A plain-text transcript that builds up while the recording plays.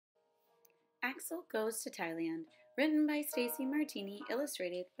Axel Goes to Thailand, written by Stacey Martini,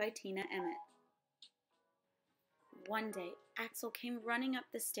 illustrated by Tina Emmett. One day, Axel came running up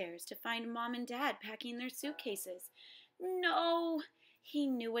the stairs to find Mom and Dad packing their suitcases. No! He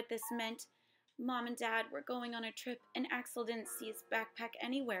knew what this meant. Mom and Dad were going on a trip, and Axel didn't see his backpack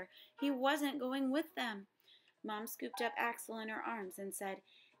anywhere. He wasn't going with them. Mom scooped up Axel in her arms and said,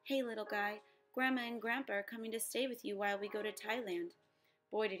 "Hey, little guy, Grandma and Grandpa are coming to stay with you while we go to Thailand."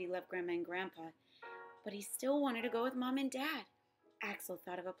 Boy, did he love Grandma and Grandpa. But he still wanted to go with Mom and Dad. Axel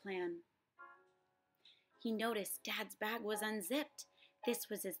thought of a plan. He noticed Dad's bag was unzipped. This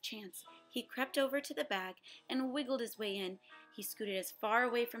was his chance. He crept over to the bag and wiggled his way in. He scooted as far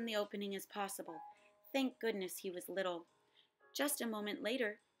away from the opening as possible. Thank goodness he was little. Just a moment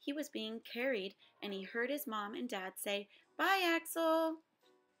later, he was being carried, and he heard his Mom and Dad say, "Bye, Axel."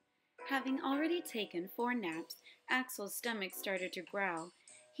 Having already taken 4 naps, Axel's stomach started to growl.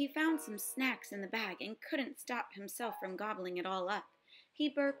 He found some snacks in the bag and couldn't stop himself from gobbling it all up. He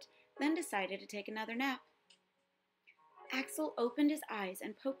burped, then decided to take another nap. Axel opened his eyes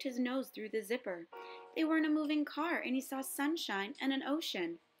and poked his nose through the zipper. They were in a moving car, and he saw sunshine and an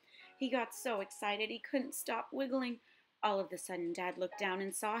ocean. He got so excited he couldn't stop wiggling. All of a sudden, Dad looked down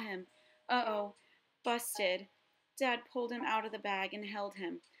and saw him. Uh-oh, busted. Dad pulled him out of the bag and held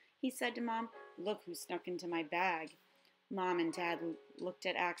him. He said to Mom, "Look who snuck into my bag." Mom and Dad looked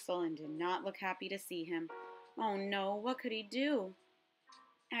at Axel and did not look happy to see him. Oh no, what could he do?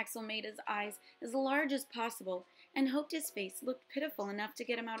 Axel made his eyes as large as possible and hoped his face looked pitiful enough to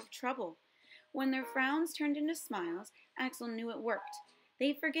get him out of trouble. When their frowns turned into smiles, Axel knew it worked.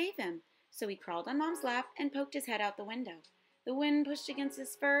 They forgave him, so he crawled on Mom's lap and poked his head out the window. The wind pushed against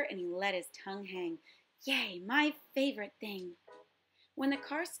his fur and he let his tongue hang. Yay, my favorite thing! When the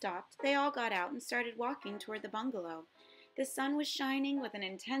car stopped, they all got out and started walking toward the bungalow. The sun was shining with an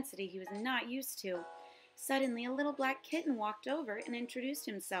intensity he was not used to. Suddenly, a little black kitten walked over and introduced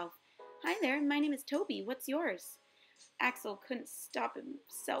himself. "Hi there, my name is Toby. What's yours?" Axel couldn't stop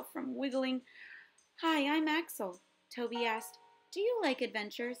himself from wiggling. "Hi, I'm Axel." Toby asked, "Do you like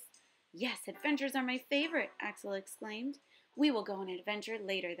adventures?" "Yes, adventures are my favorite," Axel exclaimed. "We will go on an adventure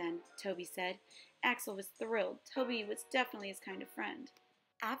later then," Toby said. Axel was thrilled. Toby was definitely his kind of friend.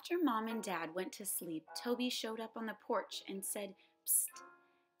 After Mom and Dad went to sleep, Toby showed up on the porch and said, "Psst."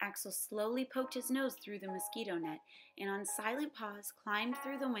 Axel slowly poked his nose through the mosquito net and on silent paws climbed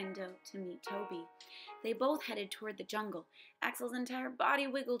through the window to meet Toby. They both headed toward the jungle. Axel's entire body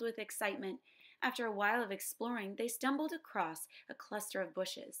wiggled with excitement. After a while of exploring, they stumbled across a cluster of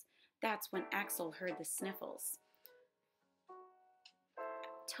bushes. That's when Axel heard the sniffles.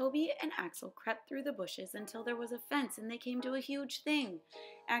 Toby and Axel crept through the bushes until there was a fence and they came to a huge thing.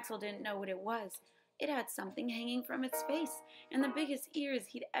 Axel didn't know what it was. It had something hanging from its face and the biggest ears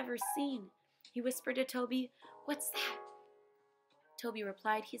he'd ever seen. He whispered to Toby, "What's that?" Toby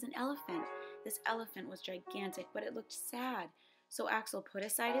replied, "He's an elephant." This elephant was gigantic, but it looked sad. So Axel put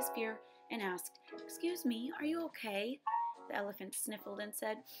aside his fear and asked, "Excuse me, are you okay?" The elephant sniffled and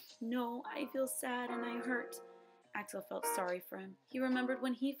said, "No, I feel sad and I hurt." Axel felt sorry for him. He remembered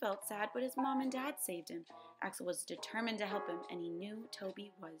when he felt sad, but his Mom and Dad saved him. Axel was determined to help him, and he knew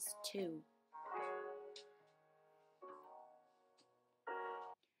Toby was too.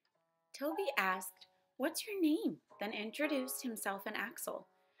 Toby asked, "What's your name?" then introduced himself and Axel.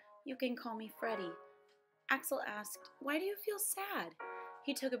 "You can call me Freddie." Axel asked, "Why do you feel sad?"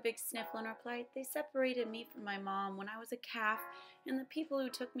 He took a big sniffle and replied, "They separated me from my mom when I was a calf, and the people who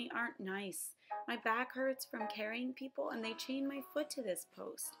took me aren't nice. My back hurts from carrying people, and they chained my foot to this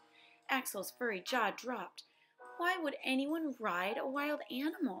post." Axel's furry jaw dropped. Why would anyone ride a wild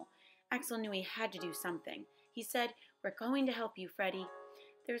animal? Axel knew he had to do something. He said, "We're going to help you, Freddie."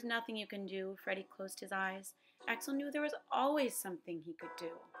 "There's nothing you can do." Freddie closed his eyes. Axel knew there was always something he could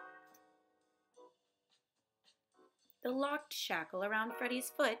do. The locked shackle around Freddie's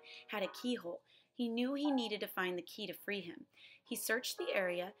foot had a keyhole. He knew he needed to find the key to free him. He searched the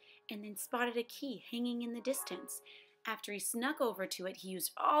area and then spotted a key hanging in the distance. After he snuck over to it, he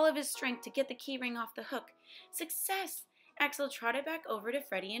used all of his strength to get the key ring off the hook. Success! Axel trotted back over to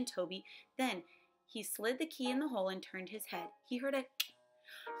Freddie and Toby. Then he slid the key in the hole and turned his head. He heard a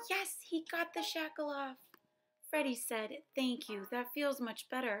 "Yes, he got the shackle off." Freddie said, "Thank you, that feels much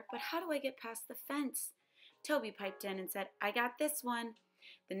better, but how do I get past the fence?" Toby piped in and said, "I got this one."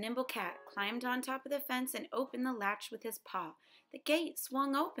 The nimble cat climbed on top of the fence and opened the latch with his paw. The gate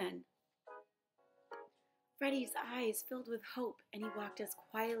swung open. Freddie's eyes filled with hope, and he walked as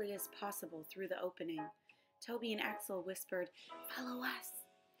quietly as possible through the opening. Toby and Axel whispered, "Follow us."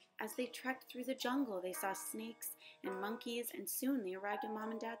 As they trekked through the jungle, they saw snakes and monkeys, and soon they arrived at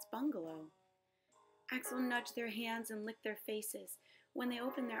Mom and Dad's bungalow. Axel nudged their hands and licked their faces. When they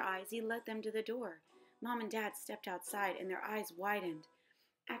opened their eyes, he led them to the door. Mom and Dad stepped outside and their eyes widened.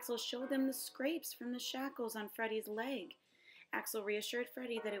 Axel showed them the scrapes from the shackles on Freddie's leg. Axel reassured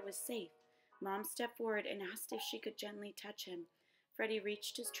Freddie that it was safe. Mom stepped forward and asked if she could gently touch him. Freddie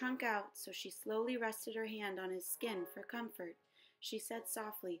reached his trunk out, so she slowly rested her hand on his skin for comfort. She said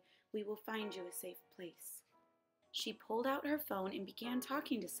softly, "We will find you a safe place." She pulled out her phone and began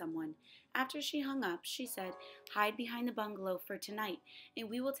talking to someone. After she hung up, she said, "Hide behind the bungalow for tonight, and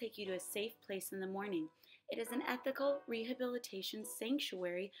we will take you to a safe place in the morning. It is an ethical rehabilitation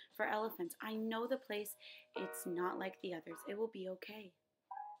sanctuary for elephants. I know the place. It's not like the others. It will be okay."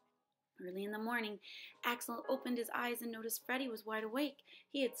 Early in the morning, Axel opened his eyes and noticed Freddie was wide awake.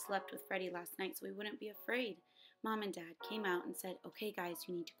 He had slept with Freddie last night so he wouldn't be afraid. Mom and Dad came out and said, "Okay guys,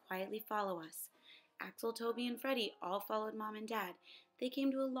 you need to quietly follow us." Axel, Toby, and Freddie all followed Mom and Dad. They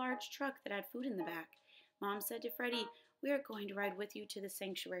came to a large truck that had food in the back. Mom said to Freddie, "We are going to ride with you to the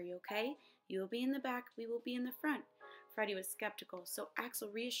sanctuary, okay? You will be in the back, we will be in the front." Freddie was skeptical, so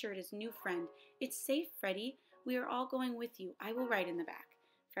Axel reassured his new friend, "It's safe, Freddie. We are all going with you. I will ride in the back."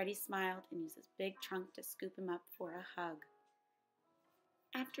 Freddie smiled and used his big trunk to scoop him up for a hug.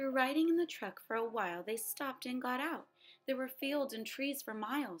 After riding in the truck for a while, they stopped and got out. There were fields and trees for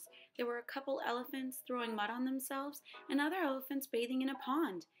miles. There were a couple elephants throwing mud on themselves and other elephants bathing in a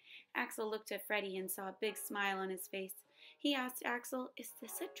pond. Axel looked at Freddie and saw a big smile on his face. He asked Axel, "Is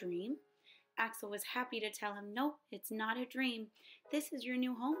this a dream?" Axel was happy to tell him, "Nope, it's not a dream. This is your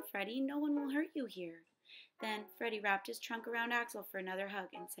new home, Freddie. No one will hurt you here." Then Freddie wrapped his trunk around Axel for another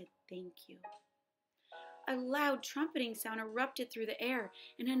hug and said, "Thank you." A loud trumpeting sound erupted through the air,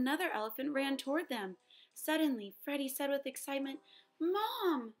 and another elephant ran toward them. Suddenly, Freddie said with excitement,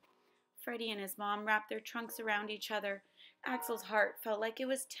 "Mom!" Freddie and his mom wrapped their trunks around each other. Axel's heart felt like it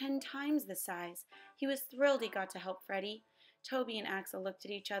was 10 times the size. He was thrilled he got to help Freddie. Toby and Axel looked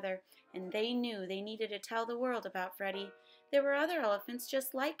at each other, and they knew they needed to tell the world about Freddie. There were other elephants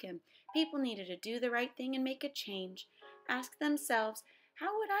just like him. People needed to do the right thing and make a change. Ask themselves,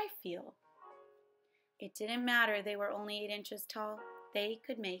 how would I feel? It didn't matter they were only 8 inches tall. They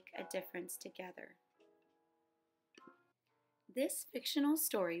could make a difference together. This fictional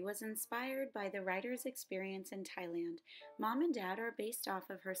story was inspired by the writer's experience in Thailand. Mom and Dad are based off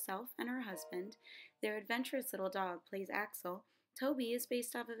of herself and her husband. Their adventurous little dog plays Axel. Toby is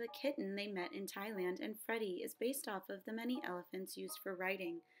based off of a kitten they met in Thailand, and Freddie is based off of the many elephants used for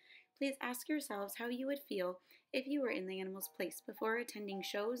riding. Please ask yourselves how you would feel if you were in the animal's place before attending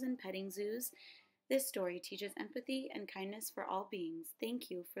shows and petting zoos. This story teaches empathy and kindness for all beings. Thank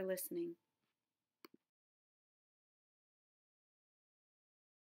you for listening.